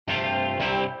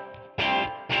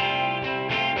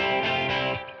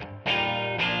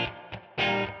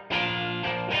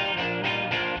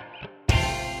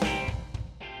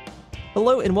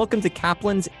Hello and welcome to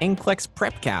Kaplan's NCLEX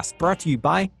Prepcast, brought to you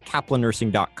by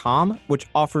kaplannursing.com, which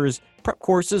offers prep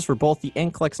courses for both the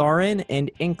NCLEX RN and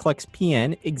NCLEX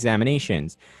PN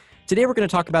examinations. Today we're going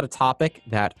to talk about a topic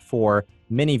that for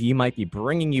many of you might be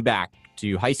bringing you back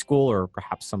to high school or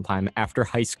perhaps sometime after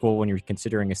high school when you're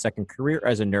considering a second career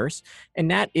as a nurse, and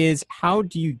that is how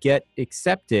do you get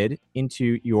accepted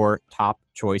into your top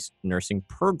choice nursing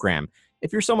program?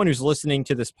 If you're someone who's listening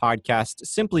to this podcast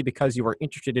simply because you are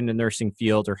interested in the nursing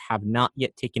field or have not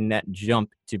yet taken that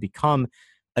jump to become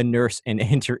a nurse and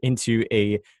enter into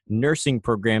a nursing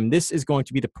program, this is going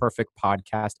to be the perfect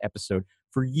podcast episode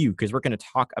for you because we're going to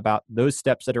talk about those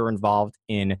steps that are involved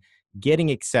in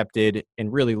getting accepted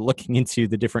and really looking into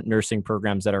the different nursing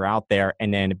programs that are out there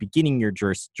and then beginning your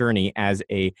journey as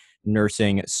a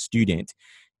nursing student.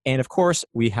 And of course,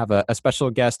 we have a special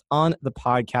guest on the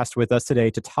podcast with us today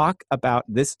to talk about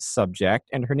this subject.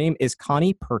 And her name is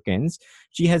Connie Perkins.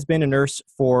 She has been a nurse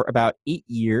for about 8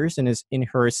 years and is in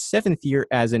her 7th year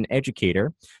as an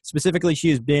educator. Specifically, she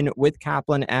has been with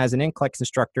Kaplan as an NCLEX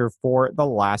instructor for the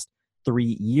last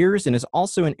 3 years and is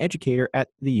also an educator at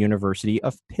the University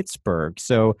of Pittsburgh.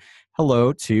 So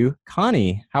hello to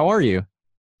Connie. How are you?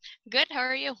 Good. How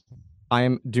are you? I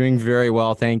am doing very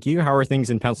well, thank you. How are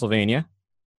things in Pennsylvania?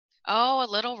 Oh, a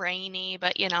little rainy,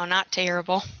 but not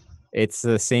terrible. It's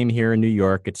the same here in New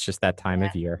York. It's just that time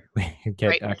of year. We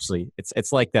get Right.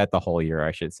 it's like that the whole year,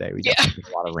 I should say. We Yeah. definitely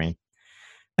get a lot of rain.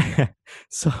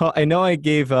 So I know I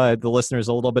gave the listeners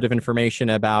a little bit of information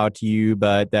about you,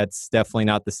 but that's definitely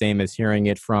not the same as hearing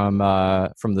it from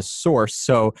the source.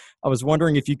 So I was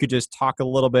wondering if you could just talk a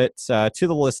little bit to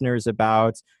the listeners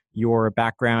about your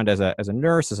background as a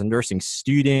nurse, as a nursing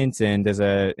student, and as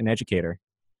an educator.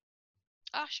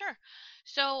 Sure.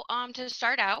 So, to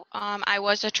start out, I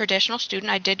was a traditional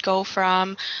student. I did go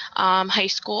from high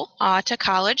school to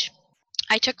college.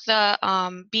 I took the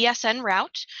BSN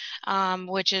route,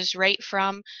 which is right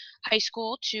from high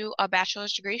school to a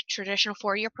bachelor's degree, traditional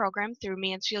 4-year program through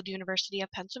Mansfield University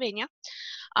of Pennsylvania.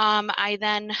 I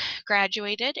then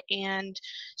graduated and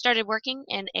started working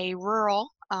in a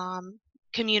rural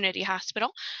community hospital,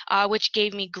 which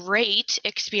gave me great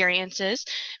experiences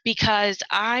because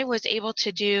I was able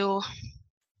to do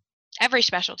every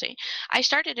specialty. I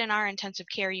started in our intensive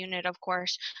care unit, of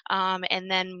course,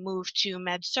 and then moved to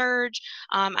med surg.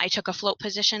 I took a float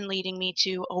position leading me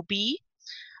to OB,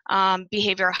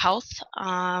 behavioral health,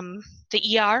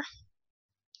 the ER,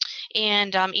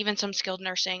 and even some skilled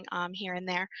nursing here and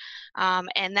there.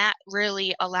 And that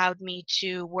really allowed me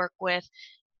to work with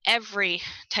every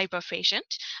type of patient,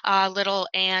 little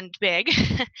and big,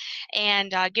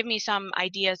 and give me some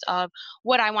ideas of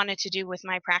what I wanted to do with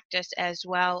my practice as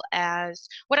well as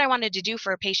what I wanted to do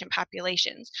for patient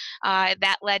populations.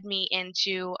 That led me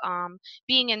into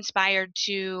being inspired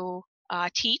to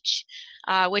teach,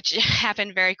 which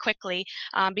happened very quickly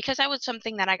because that was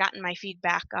something that I got in my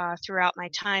feedback throughout my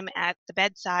time at the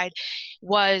bedside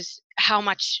was how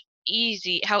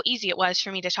easy it was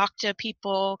for me to talk to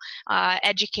people,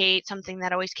 educate, something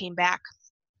that always came back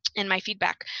in my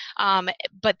feedback.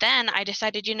 But then I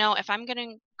decided, if I'm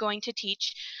going to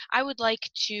teach, I would like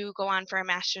to go on for a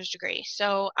master's degree.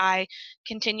 So I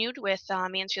continued with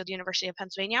Mansfield University of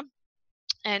Pennsylvania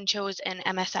and chose an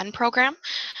MSN program.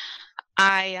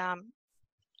 I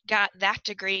got that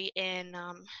degree in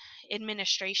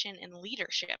administration and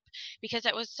leadership because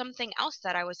it was something else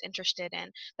that I was interested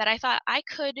in, that I thought I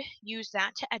could use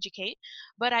that to educate,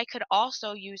 but I could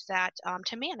also use that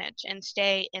to manage and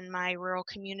stay in my rural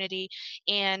community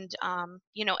and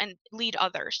and lead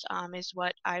others, is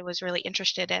what I was really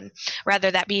interested in, rather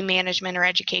that be management or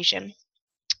education.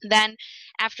 Then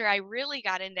after I really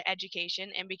got into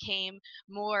education and became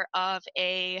more of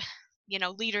a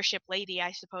leadership lady,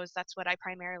 I suppose that's what I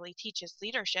primarily teach, is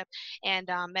leadership and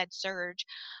med surg.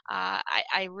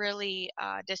 I really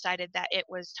decided that it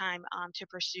was time to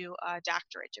pursue a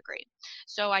doctorate degree.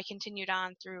 So I continued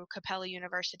on through Capella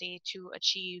University to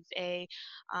achieve a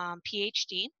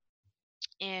PhD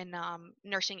in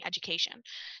nursing education.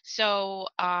 So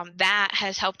that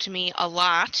has helped me a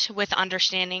lot with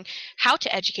understanding how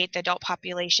to educate the adult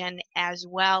population as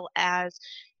well as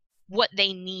what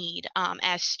they need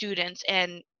as students,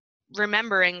 and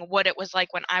remembering what it was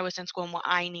like when I was in school and what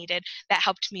I needed. That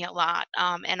helped me a lot.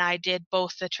 And I did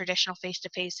both the traditional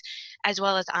face-to-face as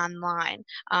well as online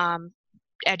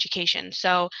education.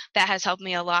 So that has helped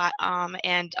me a lot.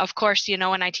 And of course,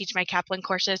 when I teach my Kaplan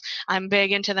courses, I'm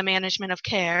big into the management of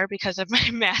care because of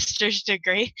my master's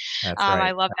degree. That's right.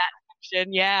 I love that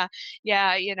section. Yeah.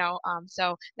 Yeah.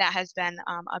 So that has been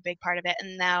a big part of it.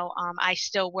 And now I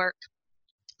still work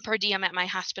per diem at my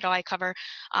hospital. I cover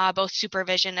both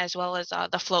supervision as well as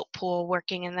the float pool,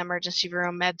 working in the emergency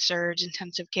room, med surge,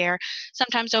 intensive care,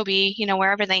 sometimes OB,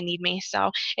 wherever they need me.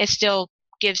 So it still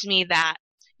gives me that,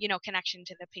 connection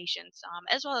to the patients,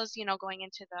 as well as, going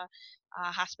into the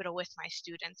hospital with my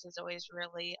students is always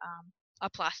really a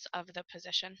plus of the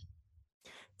position.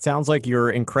 Sounds like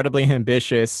you're incredibly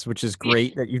ambitious, which is Yeah.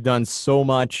 great that you've done so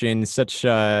much in such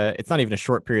it's not even a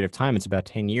short period of time. It's about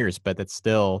 10 years, but that's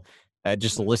still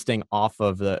just Mhm. listing off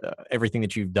of the everything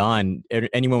that you've done.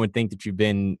 Anyone would think that you've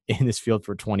been in this field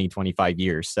for 20, 25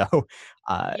 years. So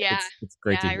Yeah. it's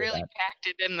great Yeah, to I hear really that. packed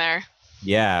it in there.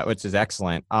 Yeah, which is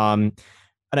excellent.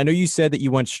 And I know you said that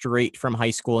you went straight from high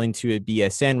school into a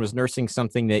BSN. Was nursing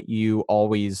something that you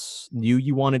always knew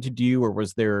you wanted to do, or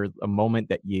was there a moment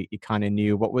that you kind of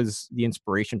knew? What was the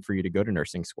inspiration for you to go to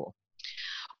nursing school?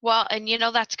 Well, and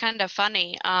that's kind of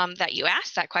funny that you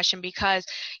asked that question because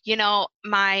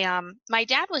my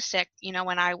dad was sick,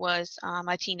 when I was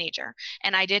a teenager,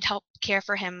 and I did help care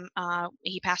for him.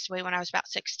 He passed away when I was about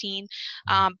 16,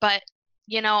 but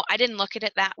I didn't look at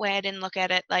it that way. I didn't look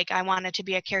at it like I wanted to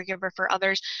be a caregiver for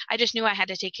others. I just knew I had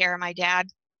to take care of my dad.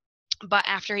 But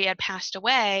after he had passed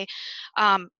away,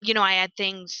 I had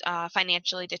things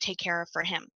financially to take care of for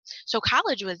him. So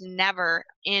college was never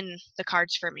in the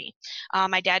cards for me.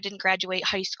 My dad didn't graduate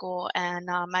high school, and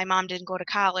my mom didn't go to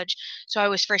college. So I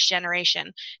was first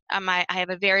generation. I have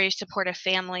a very supportive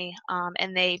family,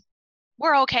 and they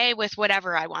were okay with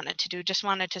whatever I wanted to do, just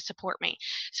wanted to support me.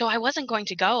 So I wasn't going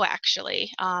to go,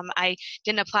 actually. I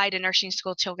didn't apply to nursing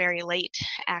school till very late,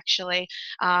 actually.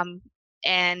 Um,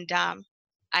 and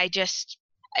I just,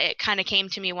 it kind of came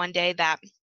to me one day that,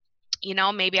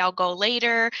 maybe I'll go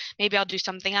later, maybe I'll do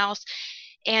something else.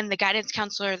 And the guidance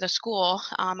counselor of the school,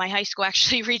 my high school,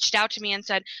 actually reached out to me and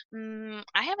said,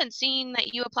 I haven't seen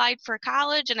that you applied for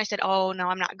college. And I said, oh, no,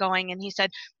 I'm not going. And he said,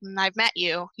 I've met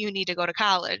you. You need to go to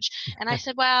college. And I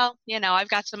said, well, I've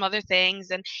got some other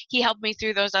things. And he helped me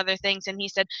through those other things. And he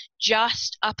said,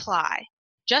 just apply.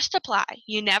 Just apply.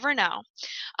 You never know.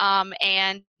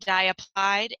 And I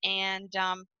applied, and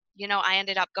I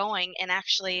ended up going, and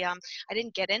actually I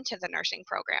didn't get into the nursing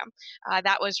program.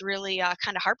 That was really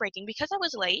kind of heartbreaking because I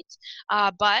was late,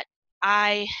 but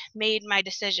I made my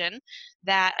decision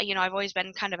that I've always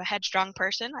been kind of a headstrong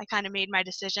person. I kind of made my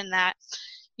decision that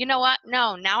what,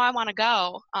 no, now I want to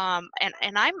go, and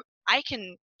I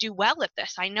can do well at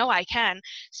this. I know I can.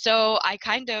 So I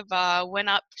kind of went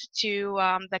up to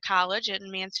the college in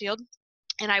Mansfield,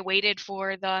 and I waited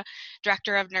for the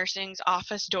director of nursing's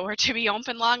office door to be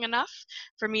open long enough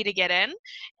for me to get in.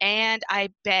 And I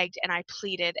begged and I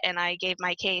pleaded and I gave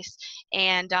my case.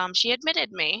 And she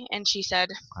admitted me, and she said,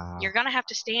 you're Wow. going to have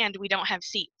to stand. We don't have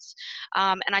seats.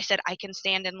 And I said, I can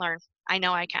stand and learn. I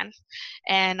know I can.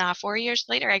 And 4 years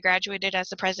later, I graduated as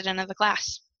the president of the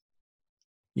class.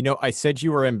 I said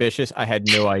you were ambitious. I had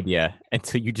no idea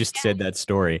until you just Yeah, said that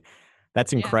story.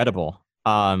 That's yeah, incredible.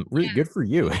 Really yeah. good for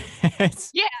you. It's-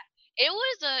 Yeah, it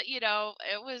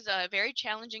was a very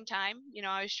challenging time.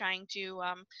 I was trying to,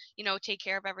 take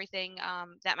care of everything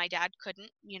that my dad couldn't,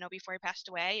 before he passed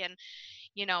away, and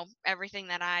everything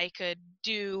that I could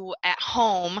do at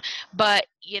home. But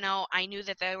I knew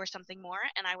that there was something more,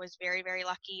 and I was very, very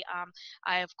lucky.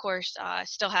 I, of course, I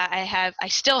still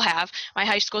have my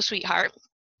high school sweetheart.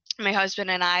 My husband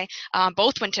and I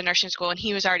both went to nursing school, and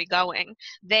he was already going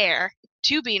there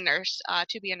to be a nurse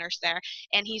there.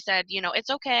 And he said, it's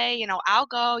okay, I'll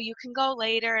go, you can go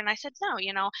later. And I said, no,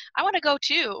 I want to go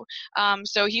too.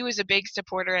 So he was a big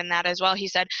supporter in that as well. He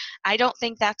said, I don't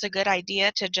think that's a good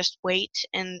idea to just wait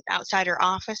in outside her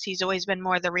office. He's always been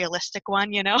more the realistic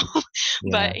one, but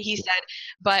yeah. he said,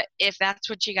 but if that's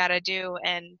what you got to do,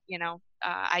 and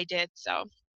I did. So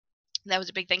that was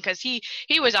a big thing because he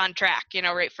was on track,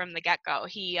 right from the get-go.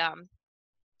 He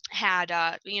had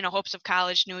hopes of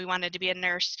college, knew he wanted to be a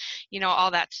nurse,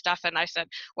 all that stuff. And I said,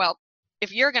 well,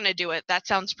 if you're going to do it, that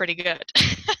sounds pretty good.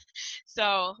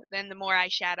 So then the more I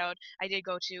shadowed, I did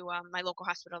go to my local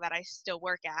hospital that I still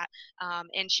work at,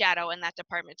 and shadow in that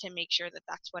department to make sure that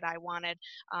that's what I wanted,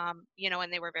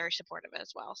 and they were very supportive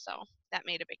as well. So that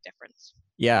made a big difference.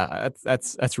 Yeah,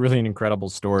 that's really an incredible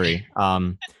story.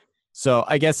 So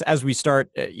I guess as we start,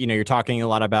 you're talking a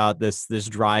lot about this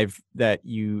drive that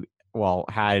you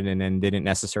had and then didn't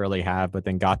necessarily have, but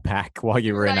then got back while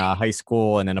you were in Right. high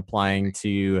school and then applying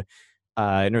to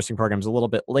nursing programs a little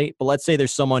bit late. But let's say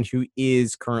there's someone who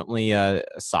is currently a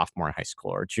sophomore in high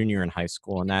school or a junior in high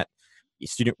school, and that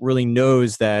student really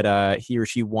knows that he or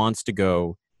she wants to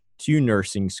go to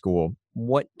nursing school.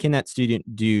 What can that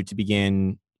student do to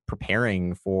begin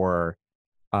preparing for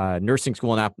nursing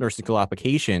school and nursing school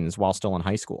applications while still in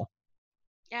high school?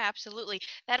 Yeah, absolutely.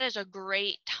 That is a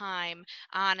great time,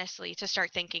 honestly, to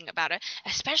start thinking about it,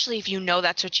 especially if you know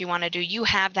that's what you want to do. You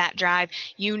have that drive,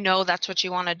 you know that's what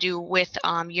you want to do with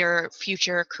your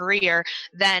future career,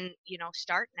 then,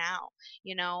 start now.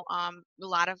 A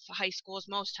lot of high schools,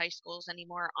 most high schools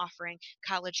anymore, are offering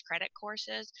college credit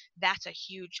courses. That's a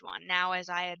huge one. Now, as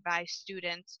I advise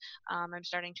students, I'm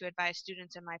starting to advise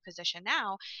students in my position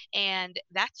now, and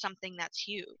that's something that's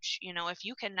huge. If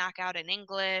you can knock out an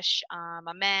English,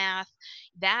 a math,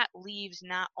 that leaves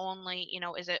not only,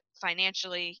 is it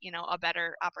financially, a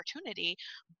better opportunity,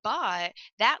 but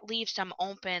that leaves some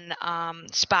open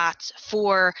spots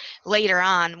for later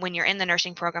on when you're in the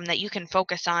nursing program that you can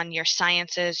focus on your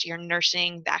sciences, your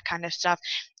nursing, that kind of stuff,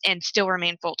 and still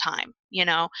remain full time. You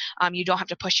don't have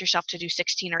to push yourself to do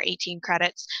 16 or 18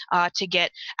 credits to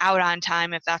get out on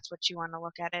time, if that's what you want to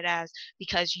look at it as,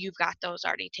 because you've got those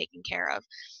already taken care of.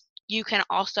 You can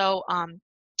also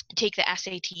take the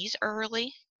SATs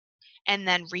early and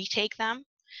then retake them.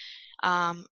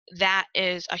 Um, that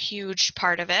is a huge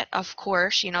part of it. Of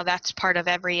course, that's part of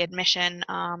every admission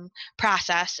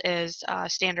process is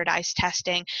standardized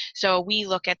testing. So we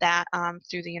look at that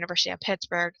through the University of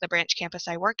Pittsburgh, the branch campus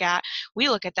I work at. We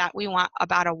look at that. We want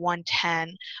about a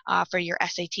 110 for your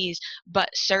SATs, but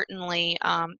certainly,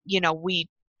 we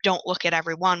don't look at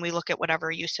every one. We look at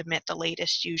whatever you submit the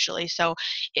latest usually. So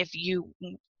if you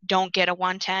don't get a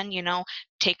 110,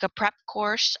 take a prep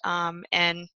course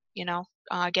and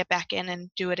get back in and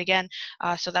do it again.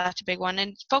 So that's a big one.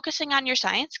 And focusing on your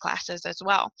science classes as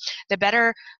well. The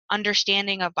better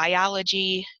understanding of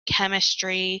biology,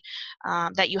 chemistry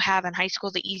that you have in high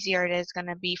school, the easier it is going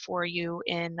to be for you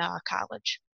in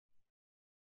college.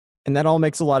 And that all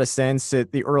makes a lot of sense.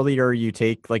 The earlier you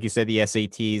take, like you said, the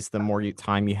SATs, the more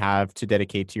time you have to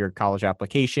dedicate to your college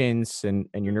applications and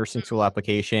your nursing school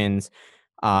applications.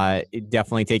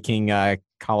 Definitely taking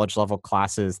college level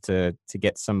classes to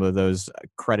get some of those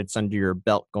credits under your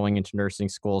belt going into nursing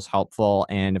school is helpful.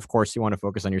 And of course, you want to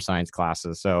focus on your science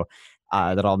classes. So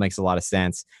that all makes a lot of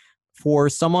sense. For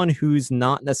someone who's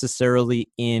not necessarily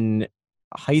in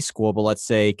high school, but let's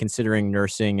say considering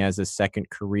nursing as a second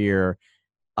career,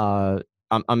 uh,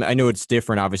 I know it's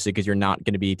different, obviously, because you're not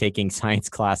going to be taking science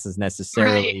classes Right.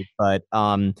 necessarily. But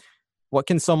what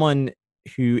can someone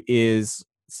who is,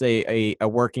 say, a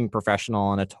working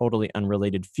professional in a totally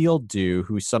unrelated field do,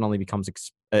 who suddenly becomes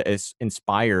is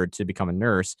inspired to become a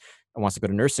nurse and wants to go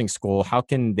to nursing school? How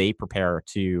can they prepare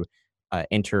to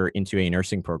enter into a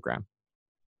nursing program?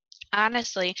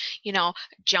 Honestly,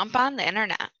 jump on the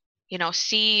internet,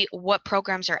 see what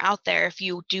programs are out there. If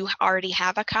you do already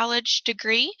have a college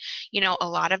degree, a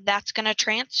lot of that's going to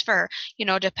transfer,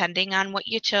 depending on what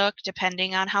you took,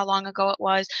 depending on how long ago it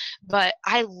was. But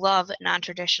I love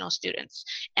non-traditional students,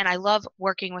 and I love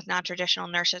working with non-traditional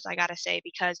nurses, I got to say,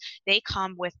 because they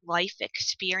come with life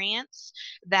experience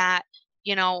that,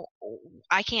 you know,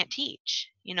 I can't teach.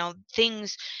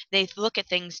 Things, they look at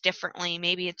things differently.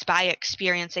 Maybe it's by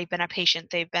experience. They've been a patient,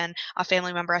 they've been a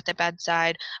family member at the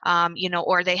bedside,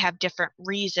 or they have different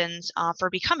reasons for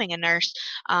becoming a nurse,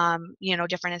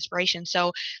 different inspirations.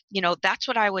 So, that's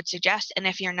what I would suggest. And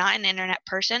if you're not an internet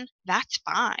person, that's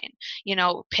fine.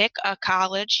 Pick a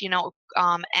college,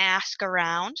 ask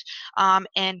around,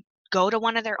 and go to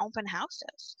one of their open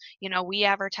houses. We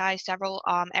advertise several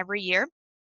every year,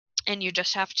 and you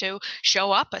just have to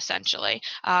show up essentially.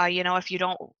 If you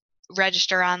don't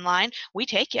register online, we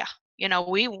take you.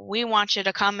 We want you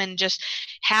to come and just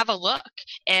have a look,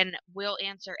 and we'll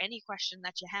answer any question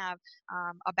that you have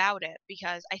about it,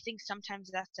 because I think sometimes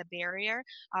that's a barrier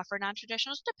for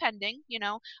non-traditionals, depending,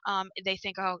 they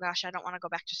think, oh gosh, I don't want to go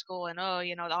back to school, and oh,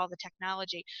 all the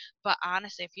technology. But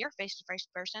honestly, if you're a face-to-face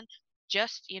person,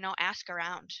 just ask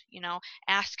around,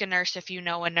 ask a nurse if you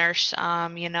know a nurse,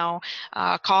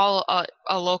 call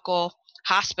a local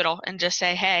hospital and just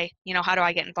say, hey, how do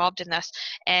I get involved in this?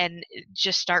 And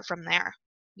just start from there.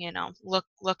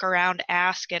 Look around,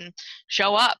 ask, and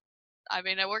show up. I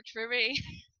mean, it worked for me.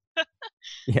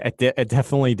 Yeah, it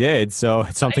definitely did. So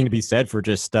it's something Right? to be said for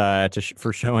just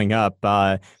for showing up.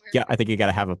 Yeah, I think you got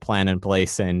to have a plan in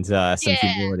place and some Yeah,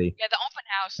 humility. yeah. The open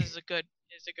house is a good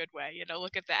way.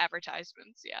 Look at the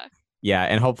advertisements. Yeah. Yeah,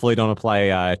 and hopefully don't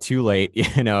apply too late.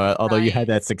 Although you had Right.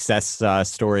 that success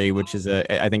story, which is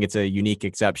I think it's a unique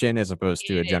exception as opposed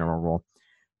to a It is. general rule.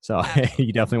 So you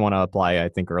Absolutely. definitely want to apply, I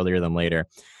think, earlier than later.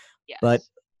 But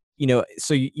Yes.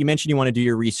 so you mentioned you want to do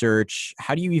your research.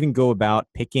 How do you even go about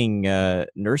picking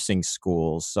nursing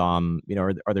schools? Are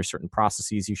there certain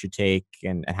processes you should take,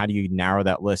 and how do you narrow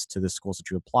that list to the schools that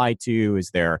you apply to?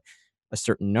 Is there a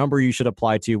certain number you should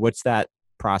apply to? What's that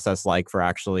process like for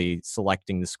actually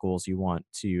selecting the schools you want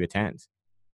to attend?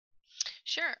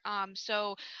 Sure.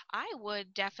 So I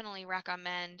would definitely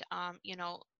recommend,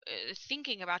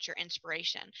 thinking about your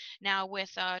inspiration. Now,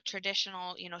 with a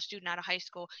traditional, student out of high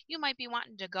school, you might be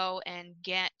wanting to go and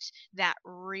get that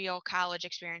real college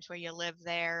experience where you live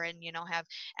there and, have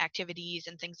activities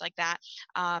and things like that.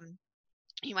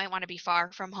 You might want to be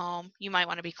far from home. You might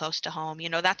want to be close to home.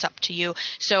 That's up to you.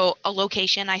 So a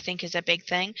location, I think, is a big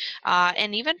thing.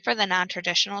 And even for the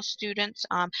non-traditional students,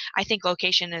 I think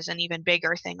location is an even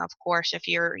bigger thing. Of course, if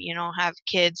you're, have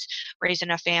kids,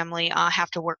 raising a family, have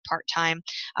to work part-time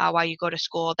while you go to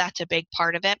school, that's a big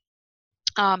part of it.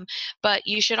 Um, but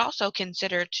you should also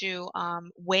consider too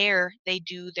where they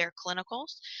do their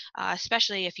clinicals,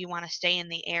 especially if you want to stay in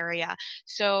the area.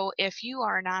 So if you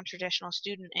are a non-traditional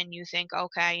student and you think,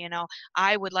 okay,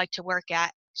 I would like to work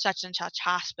at such and such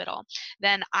hospital,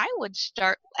 then I would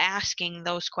start asking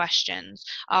those questions.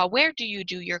 Where do you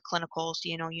do your clinicals,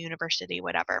 university,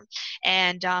 whatever.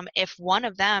 And if one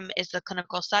of them is the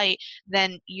clinical site,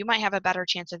 then you might have a better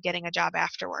chance of getting a job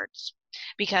afterwards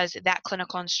because that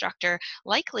clinical instructor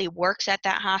likely works at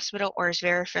that hospital or is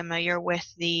very familiar with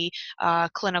the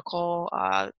clinical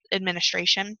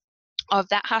administration of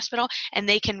that hospital, and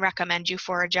they can recommend you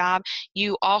for a job.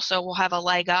 You also will have a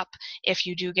leg up if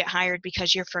you do get hired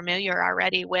because you're familiar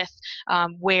already with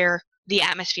where the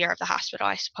atmosphere of the hospital,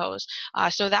 I suppose.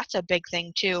 So that's a big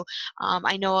thing too.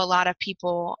 I know a lot of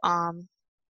people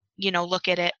look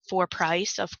at it for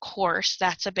price. Of course,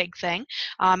 that's a big thing.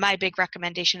 My big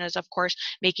recommendation is, of course,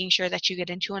 making sure that you get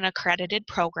into an accredited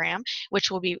program, which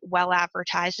will be well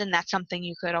advertised, and that's something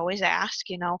you could always ask,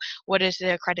 what is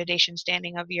the accreditation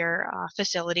standing of your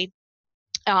facility?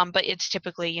 But it's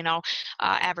typically,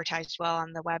 advertised well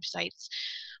on the websites.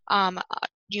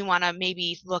 You want to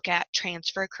maybe look at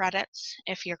transfer credits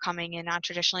if you're coming in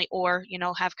non-traditionally, or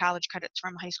have college credits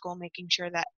from high school, making sure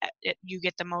that you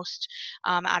get the most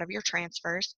out of your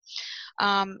transfers.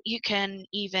 You can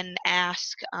even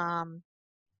ask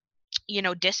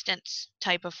distance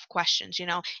type of questions.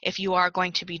 If you are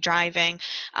going to be driving,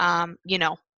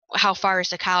 how far is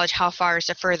the college, how far is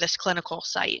the furthest clinical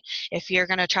site? If you're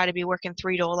going to try to be working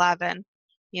 3 to 11,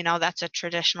 that's a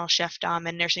traditional shift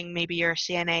in nursing. Maybe you're a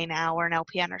CNA now or an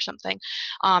LPN or something.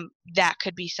 That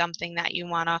could be something that you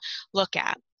want to look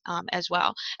at. As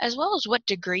well as what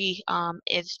degree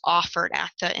is offered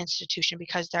at the institution,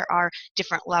 because there are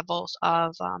different levels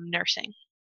of nursing.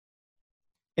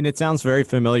 And it sounds very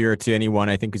familiar to anyone,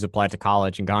 I think, who's applied to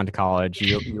college and gone to college.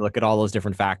 You look at all those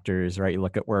different factors, right? You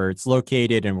look at where it's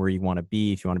located and where you want to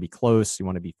be. If you want to be close, you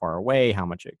want to be far away, how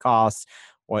much it costs,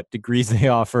 what degrees they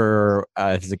offer,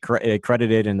 is it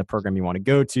accredited in the program you want to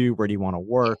go to, where do you want to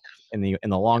work in the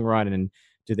long run, and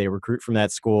do they recruit from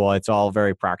that school? It's all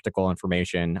very practical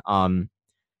information.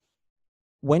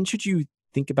 When should you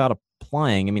think about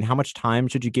applying? I mean, how much time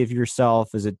should you give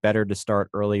yourself? Is it better to start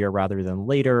earlier rather than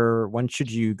later? When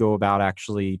should you go about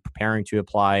actually preparing to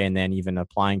apply and then even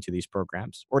applying to these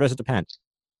programs? Or does it depend?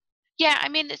 Yeah, I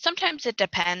mean, sometimes it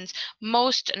depends.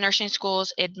 Most nursing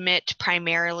schools admit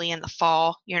primarily in the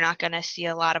fall. You're not going to see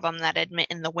a lot of them that admit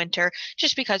in the winter,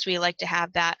 just because we like to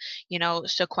have that,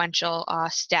 sequential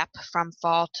step from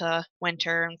fall to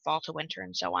winter and fall to winter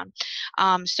and so on.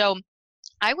 So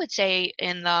I would say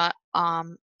in the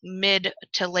mid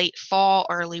to late fall,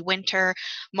 early winter,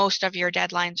 most of your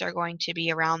deadlines are going to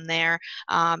be around there.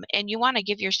 And you want to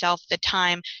give yourself the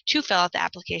time to fill out the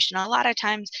application. A lot of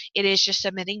times it is just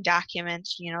submitting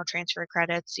documents, transfer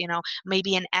credits,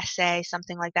 maybe an essay,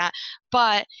 something like that.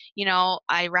 But,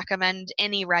 I recommend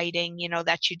any writing,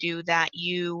 that you do, that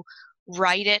you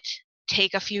write it,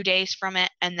 take a few days from it,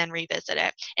 and then revisit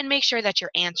it, and make sure that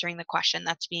you're answering the question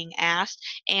that's being asked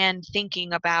and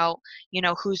thinking about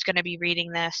who's going to be reading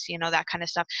this, that kind of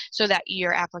stuff, so that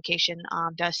your application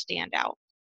does stand out.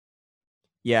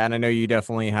 Yeah, and I know you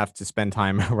definitely have to spend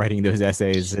time writing those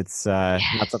essays. It's not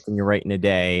Yes. something you write in a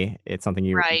day. It's something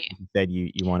Right. you said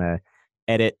you want to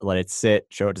edit, let it sit,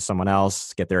 show it to someone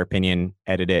else, get their opinion,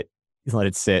 edit it, let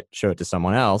it sit, show it to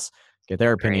someone else, get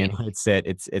their opinion, Agree. let it sit.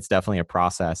 It's definitely a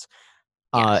process.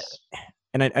 Uh, Yes.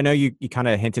 and I know you kind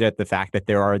of hinted at the fact that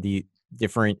there are the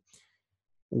different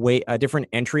different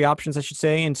entry options, I should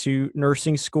say, into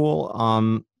nursing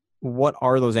school. What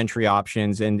are those entry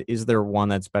options, and is there one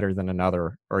that's better than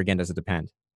another, or again, does it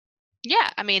depend? Yeah,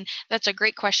 I mean, that's a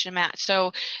great question, Matt.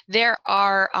 So there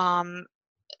are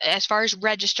as far as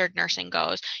registered nursing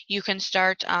goes, you can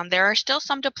start, there are still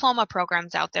some diploma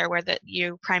programs out there where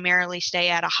you primarily stay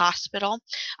at a hospital,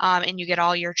 and you get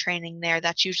all your training there.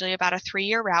 That's usually about a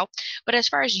 3-year route. But as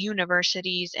far as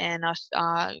universities and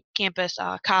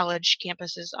college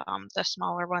campuses, the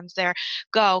smaller ones there,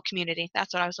 go community.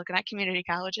 That's what I was looking at, community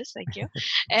colleges. Thank you.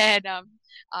 And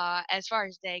as far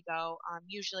as they go,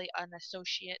 usually an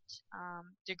associate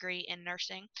degree in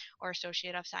nursing or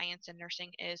associate of science in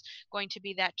nursing is going to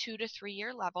be that 2 to 3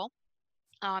 year level.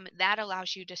 That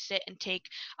allows you to sit and take,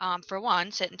 for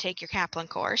one, sit and take your Kaplan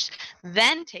course,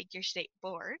 then take your state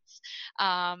boards,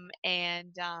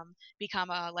 and become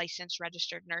a licensed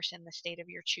registered nurse in the state of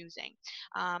your choosing.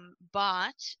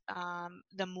 But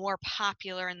the more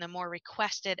popular and the more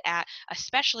requested at,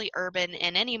 especially urban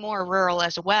and any more rural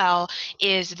as well,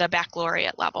 is the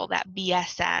baccalaureate level, that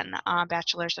BSN,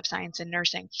 Bachelor's of Science in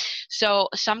Nursing. So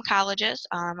some colleges,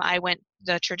 I went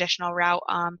the traditional route,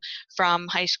 from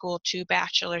high school to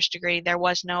bachelor's degree. There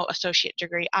was no associate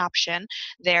degree option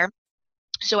there.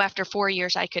 So after 4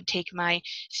 years, I could take my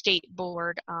state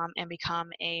board, and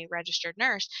become a registered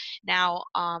nurse. Now,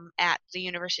 at the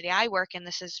university I work in,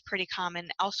 this is pretty common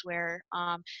elsewhere,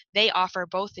 they offer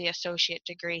both the associate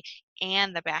degree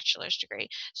and the bachelor's degree.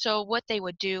 So what they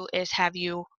would do is have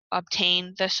you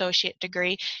obtain the associate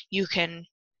degree. You can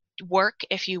work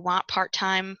if you want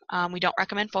part-time. We don't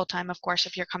recommend full-time, of course,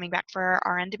 if you're coming back for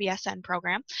our RN to BSN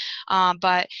program,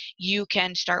 but you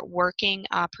can start working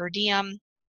per diem,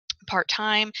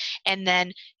 part-time, and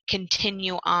then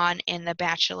continue on in the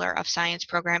Bachelor of Science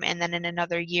program, and then in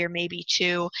another year, maybe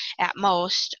 2 at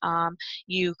most,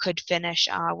 you could finish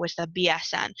with a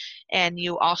BSN, and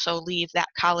you also leave that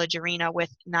college arena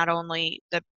with not only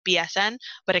the BSN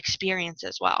but experience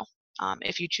as well,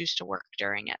 if you choose to work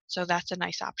during it. So that's a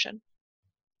nice option.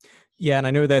 Yeah, and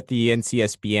I know that the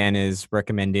NCSBN is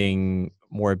recommending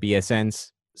more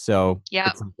BSNs, so Yep.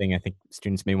 it's something I think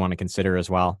students may want to consider as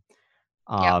well.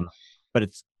 Yep. Um, but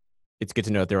it's good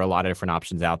to know that there are a lot of different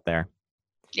options out there.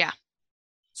 Yeah.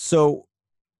 So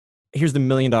here's the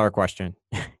 $1,000,000 question.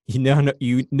 You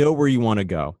know where you want to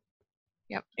go.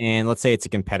 Yep. And let's say it's a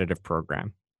competitive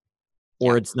program,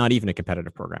 or Yep. it's not even a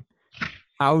competitive program.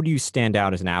 How do you stand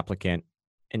out as an applicant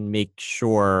and make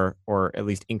sure, or at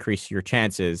least increase your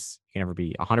chances? You can never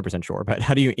be 100% sure, but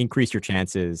how do you increase your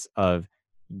chances of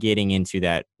getting into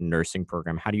that nursing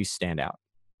program? How do you stand out?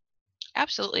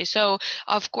 Absolutely. So,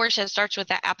 of course, it starts with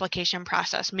that application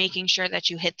process, making sure that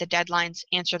you hit the deadlines,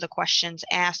 answer the questions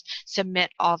asked,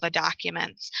 submit all the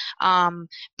documents.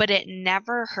 But it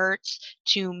never hurts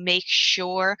to make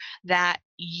sure that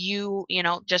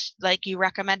just like you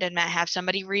recommended, Matt, have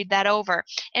somebody read that over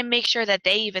and make sure that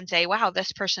they even say, wow,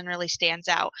 this person really stands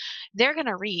out. They're going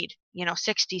to read,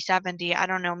 60, 70, I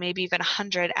don't know, maybe even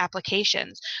 100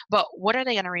 applications. But what are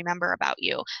they going to remember about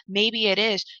you? Maybe it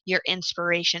is your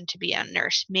inspiration to be a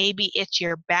nurse. Maybe it's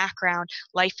your background,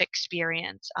 life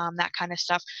experience, that kind of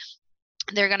stuff.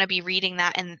 They're going to be reading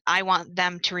that, and I want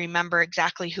them to remember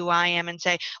exactly who I am and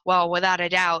say, well, without a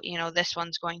doubt, this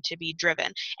one's going to be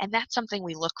driven. And that's something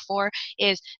we look for,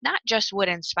 is not just what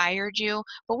inspired you,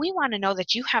 but we want to know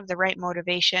that you have the right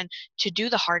motivation to do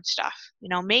the hard stuff.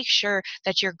 Make sure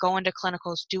that you're going to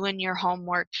clinicals, doing your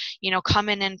homework,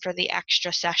 coming in for the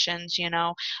extra sessions,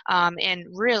 and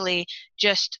really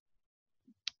just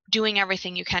doing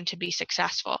everything you can to be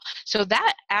successful. So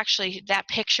that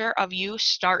picture of you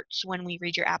starts when we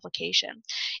read your application.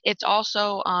 It's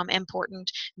also important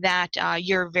that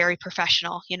you're very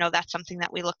professional. That's something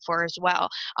that we look for as well.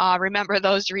 Remember,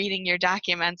 those reading your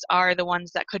documents are the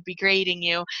ones that could be grading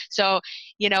you. So,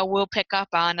 we'll pick up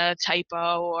on a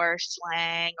typo or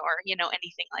slang or,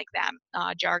 anything like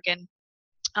that, jargon.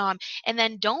 And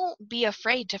then don't be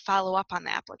afraid to follow up on the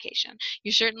application.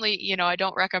 You certainly, I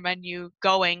don't recommend you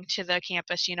going to the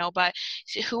campus, but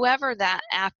whoever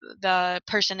the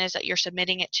person is that you're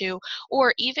submitting it to,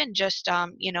 or even just,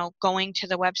 going to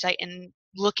the website and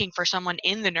looking for someone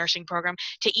in the nursing program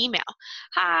to email.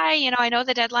 Hi, I know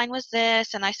the deadline was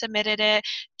this and I submitted it.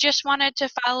 Just wanted to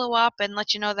follow up and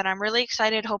let you know that I'm really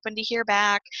excited, hoping to hear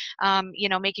back,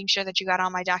 making sure that you got all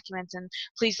my documents, and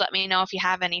please let me know if you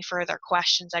have any further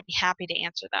questions. I'd be happy to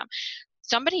answer them.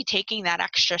 Somebody taking that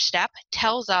extra step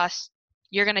tells us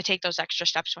you're going to take those extra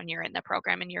steps when you're in the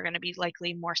program, and you're going to be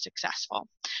likely more successful.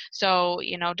 So,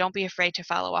 don't be afraid to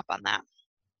follow up on that.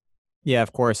 Yeah,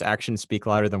 of course, actions speak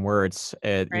louder than words.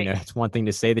 Right. It's one thing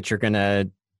to say that you're going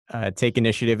to take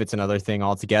initiative. It's another thing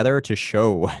altogether to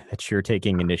show that you're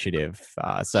taking initiative.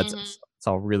 So Mhm. that's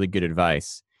all really good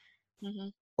advice.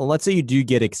 Mhm. Well, let's say you do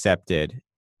get accepted,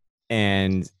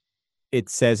 and it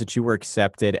says that you were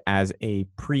accepted as a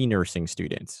pre-nursing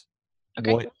student.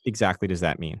 Okay. What exactly does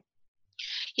that mean?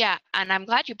 Yeah, and I'm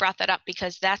glad you brought that up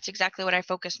because that's exactly what I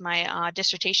focused my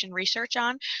dissertation research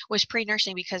on was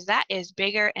pre-nursing because that is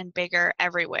bigger and bigger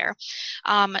everywhere.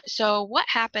 So what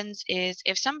happens is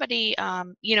if somebody,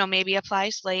 maybe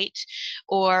applies late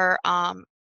or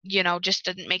just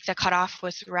didn't make the cutoff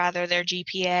with rather their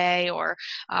GPA or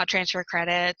transfer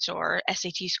credits or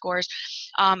SAT scores.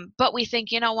 But we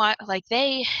think, you know what, like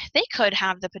they could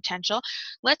have the potential.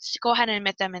 Let's go ahead and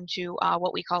admit them into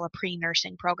what we call a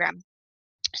pre-nursing program.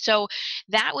 So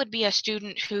that would be a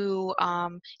student who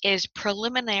is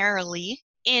preliminarily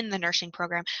in the nursing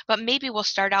program, but maybe we'll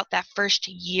start out that first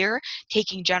year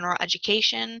taking general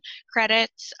education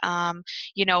credits,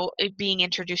 being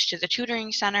introduced to the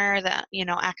tutoring center, the,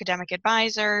 academic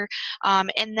advisor,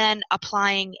 and then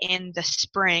applying in the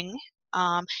spring.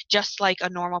 Just like a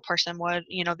normal person would,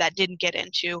 that didn't get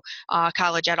into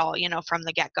college at all, from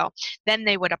the get go. Then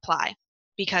they would apply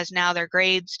because now their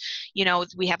grades,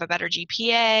 we have a better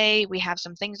GPA, we have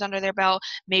some things under their belt.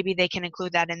 Maybe they can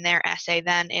include that in their essay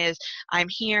then is, I'm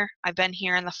here, I've been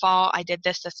here in the fall, I did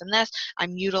this, this, and this,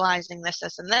 I'm utilizing this,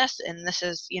 this, and this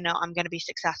is, I'm going to be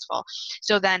successful.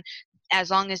 So then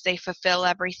as long as they fulfill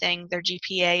everything, their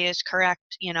GPA is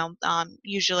correct,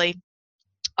 usually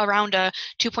around a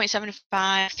 2.75,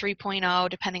 3.0,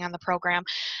 depending on the program.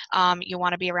 You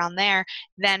want to be around there.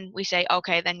 Then we say,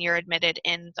 okay, then you're admitted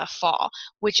in the fall,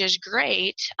 which is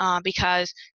great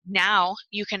because now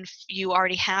you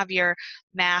already have your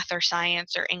math or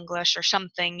science or English or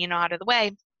something, out of the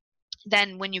way.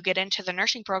 Then when you get into the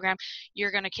nursing program,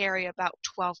 you're going to carry about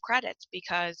 12 credits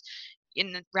because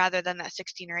rather than that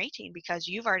 16 or 18 because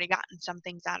you've already gotten some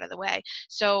things out of the way.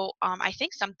 So I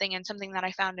think something that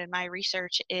I found in my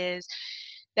research is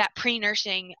that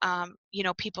pre-nursing,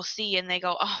 people see and they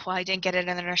go, oh, well, I didn't get it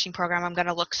in the nursing program. I'm going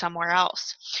to look somewhere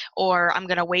else, or I'm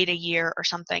going to wait a year or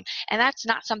something. And that's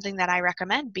not something that I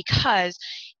recommend because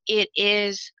it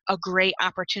is a great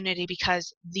opportunity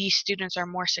because these students are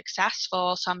more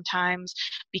successful sometimes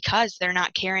because they're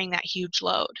not carrying that huge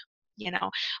load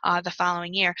the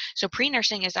following year. So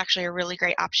pre-nursing is actually a really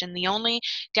great option. The only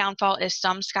downfall is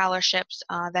some scholarships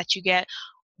that you get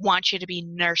want you to be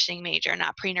nursing major,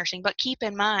 not pre-nursing. But keep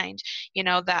in mind,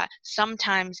 that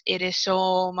sometimes it is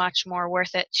so much more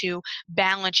worth it to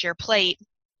balance your plate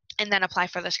and then apply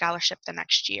for the scholarship the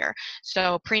next year.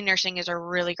 So pre-nursing is a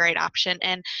really great option.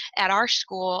 And at our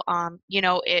school,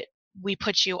 we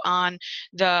put you on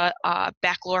the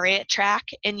baccalaureate track,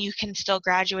 and you can still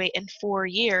graduate in 4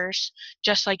 years,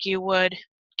 just like you would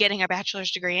getting a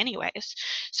bachelor's degree anyways.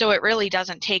 So it really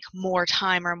doesn't take more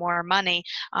time or more money.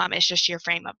 It's just your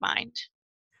frame of mind.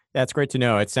 That's great to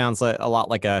know. It sounds like a lot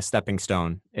like a stepping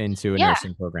stone into a Yeah,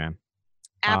 nursing program.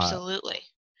 Uh, absolutely.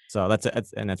 so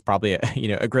that's probably a,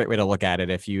 a great way to look at it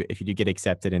if you do get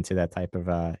accepted into that type of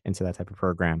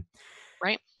program.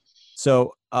 Right.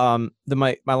 So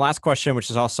my last question, which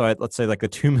is also let's say like a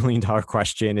 $2 million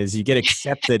question, is you get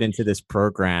accepted into this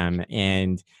program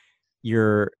and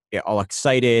you're all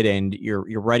excited and you're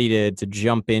ready to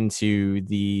jump into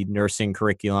the nursing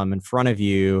curriculum in front of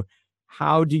you.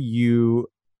 How do you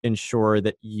ensure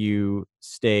that you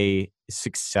stay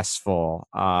successful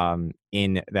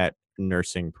in that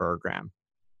nursing program?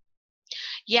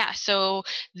 Yeah, so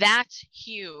that's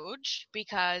huge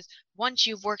because once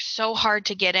you've worked so hard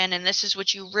to get in and this is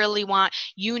what you really want,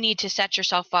 you need to set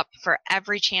yourself up for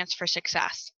every chance for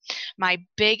success. My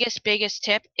biggest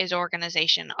tip is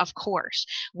organization, of course.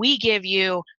 We give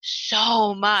you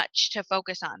so much to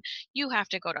focus on. You have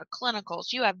to go to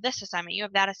clinicals, you have this assignment, you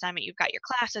have that assignment, you've got your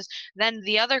classes. Then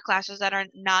the other classes that are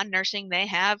non-nursing, they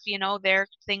have, their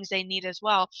things they need as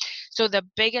well. So the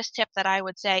biggest tip that I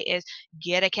would say is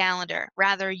get a calendar.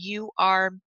 Rather you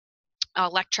are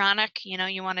electronic,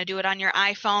 you want to do it on your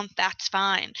iPhone, that's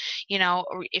fine.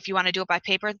 Or if you want to do it by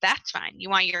paper, that's fine. You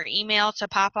want your email to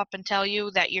pop up and tell you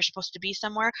that you're supposed to be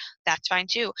somewhere, that's fine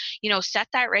too. Set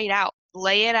that rate out,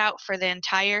 lay it out for the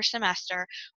entire semester,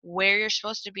 where you're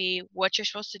supposed to be, what you're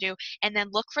supposed to do, and then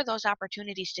look for those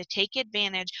opportunities to take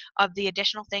advantage of the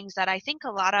additional things that I think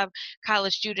a lot of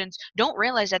college students don't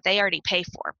realize that they already pay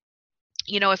for.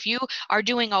 If you are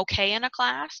doing okay in a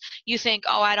class, you think,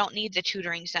 oh, I don't need the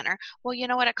tutoring center. Well, you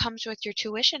know what? It comes with your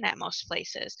tuition at most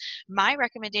places. My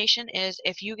recommendation is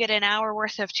if you get an hour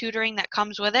worth of tutoring that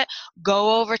comes with it,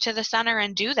 go over to the center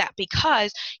and do that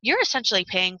because you're essentially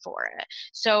paying for it.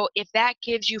 So if that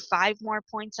gives you 5 more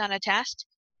points on a test,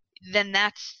 then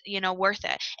that's worth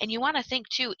it. And you want to think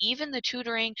too, even the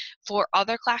tutoring for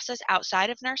other classes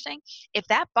outside of nursing, if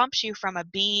that bumps you from a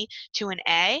B to an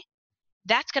A,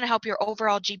 that's going to help your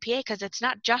overall GPA, because it's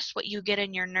not just what you get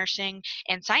in your nursing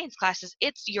and science classes,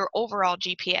 it's your overall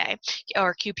GPA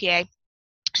or QPA.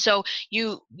 So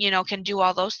you can do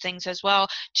all those things as well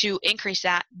to increase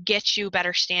that, get you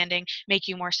better standing, make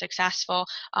you more successful,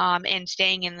 and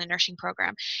staying in the nursing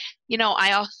program.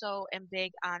 I also am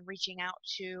big on reaching out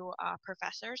to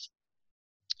professors.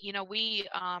 We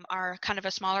are kind of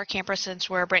a smaller campus since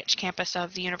we're a branch campus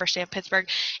of the University of Pittsburgh,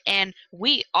 and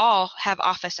we all have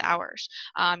office hours.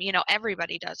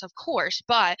 Everybody does, of course,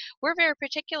 but we're very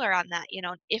particular on that.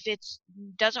 If it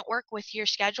doesn't work with your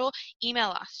schedule, email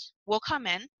us. We'll come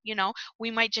in.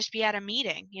 We might just be at a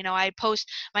meeting. I post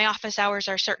my office hours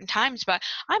are certain times, but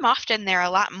I'm often there a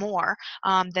lot more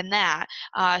than that.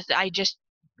 I just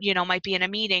might be in a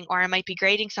meeting, or I might be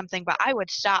grading something, but I would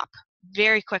stop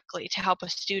very quickly to help a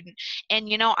student. And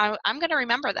I'm going to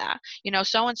remember that.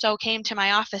 So and so came to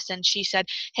my office and she said,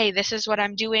 hey, this is what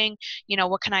I'm doing.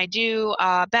 What can I do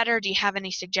better? Do you have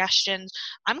any suggestions?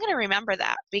 I'm going to remember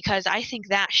that, because I think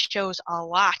that shows a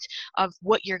lot of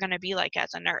what you're going to be like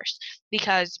as a nurse.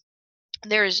 Because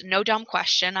there is no dumb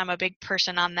question. I'm a big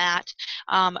person on that.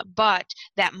 But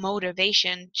that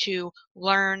motivation to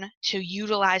learn, to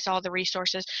utilize all the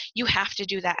resources, you have to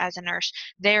do that as a nurse.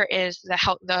 There is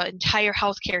the entire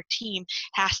healthcare team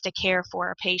has to care for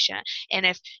a patient. And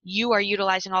if you are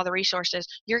utilizing all the resources,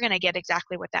 you're going to get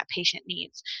exactly what that patient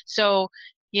needs. So,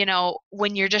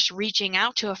 when you're just reaching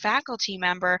out to a faculty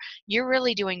member, you're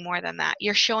really doing more than that.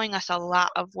 You're showing us a lot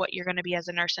of what you're going to be as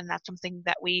a nurse, and that's something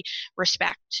that we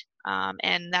respect,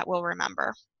 and that we'll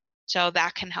remember. So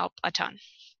that can help a ton.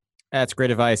 That's great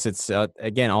advice. It's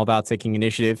again all about taking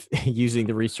initiative, using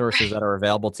the resources Right. that are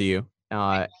available to you,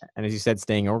 Right. and as you said,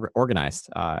 staying organized.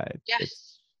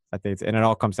 Yes. I think, and it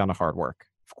all comes down to hard work,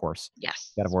 of course.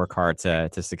 Yes. You got to work hard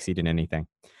to succeed in anything.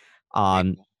 Right.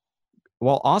 Um,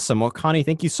 well, awesome. Well, Connie,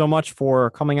 thank you so much for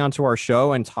coming onto our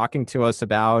show and talking to us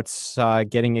about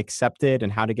getting accepted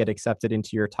and how to get accepted into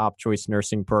your top choice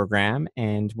nursing program.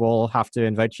 And we'll have to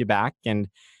invite you back and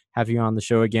have you on the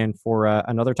show again for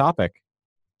another topic.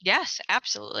 Yes,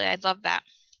 absolutely. I'd love that.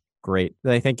 Great.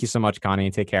 Thank you so much, Connie.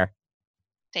 Take care.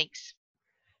 Thanks.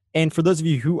 And for those of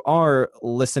you who are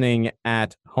listening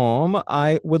at home,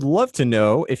 I would love to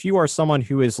know, if you are someone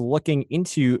who is looking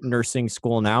into nursing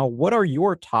school now, what are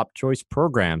your top choice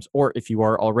programs? Or if you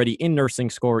are already in nursing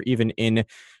school or even in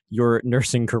your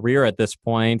nursing career at this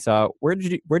point, where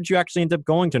did you actually end up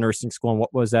going to nursing school, and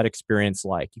what was that experience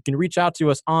like? You can reach out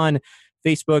to us on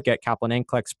Facebook at Kaplan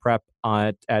NCLEX Prep,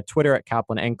 at Twitter at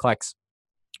Kaplan NCLEX,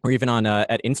 or even on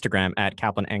at Instagram at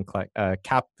Kaplan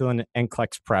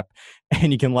NCLEX Prep,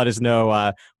 and you can let us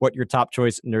know what your top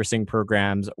choice nursing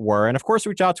programs were. And of course,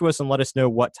 reach out to us and let us know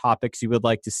what topics you would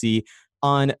like to see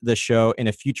on the show in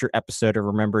a future episode. Or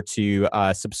remember to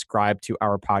subscribe to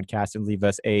our podcast and leave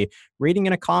us a rating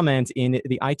and a comment in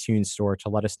the iTunes store to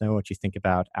let us know what you think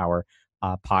about our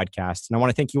podcast. And I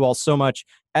want to thank you all so much,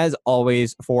 as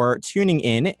always, for tuning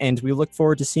in, and we look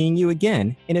forward to seeing you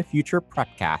again in a future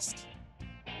Prepcast.